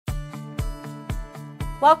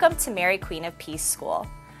Welcome to Mary Queen of Peace School.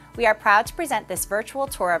 We are proud to present this virtual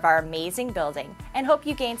tour of our amazing building and hope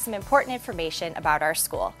you gain some important information about our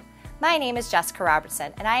school. My name is Jessica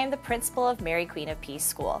Robertson and I am the principal of Mary Queen of Peace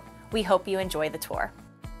School. We hope you enjoy the tour.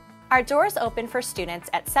 Our doors open for students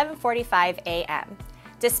at 7:45 a.m.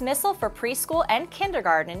 Dismissal for preschool and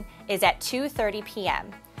kindergarten is at 2:30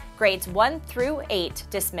 p.m. Grades 1 through 8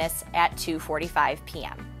 dismiss at 2:45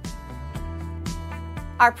 p.m.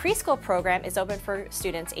 Our preschool program is open for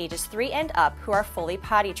students ages 3 and up who are fully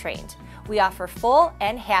potty trained. We offer full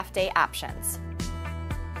and half-day options.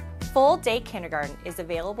 Full day kindergarten is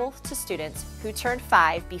available to students who turned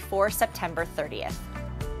 5 before September 30th.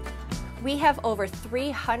 We have over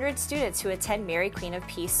 300 students who attend Mary Queen of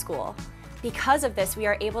Peace School. Because of this, we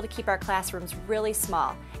are able to keep our classrooms really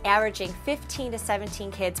small, averaging 15 to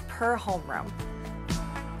 17 kids per homeroom.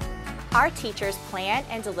 Our teachers plan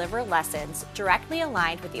and deliver lessons directly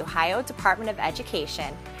aligned with the Ohio Department of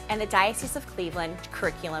Education and the Diocese of Cleveland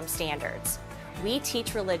curriculum standards. We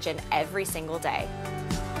teach religion every single day.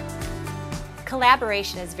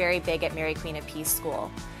 Collaboration is very big at Mary Queen of Peace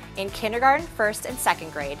School. In kindergarten, first, and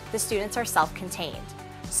second grade, the students are self-contained.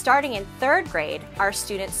 Starting in third grade, our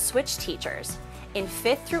students switch teachers. In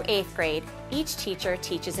 5th through 8th grade, each teacher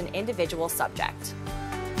teaches an individual subject.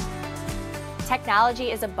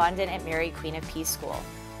 Technology is abundant at Mary Queen of Peace School.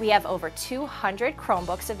 We have over 200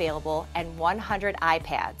 Chromebooks available and 100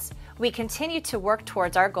 iPads. We continue to work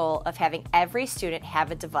towards our goal of having every student have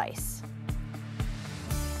a device.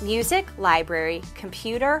 Music, library,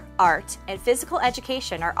 computer, art, and physical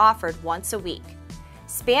education are offered once a week.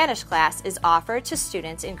 Spanish class is offered to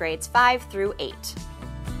students in grades 5 through 8.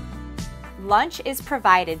 Lunch is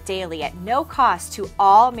provided daily at no cost to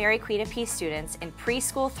all Mary Queen of Peace students in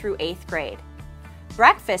preschool through 8th grade.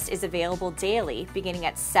 Breakfast is available daily beginning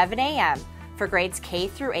at 7 a.m. for grades K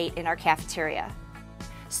through 8 in our cafeteria.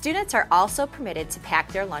 Students are also permitted to pack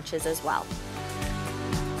their lunches as well.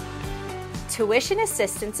 Tuition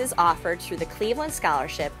assistance is offered through the Cleveland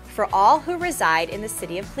Scholarship for all who reside in the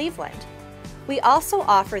city of Cleveland. We also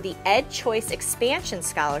offer the Ed Choice Expansion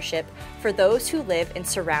Scholarship for those who live in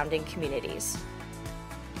surrounding communities.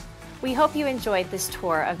 We hope you enjoyed this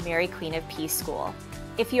tour of Mary Queen of Peace School.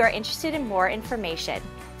 If you are interested in more information,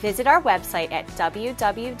 visit our website at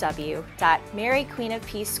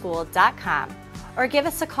www.maryqueenofpeaceschool.com or give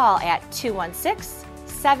us a call at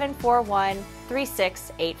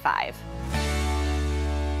 216-741-3685.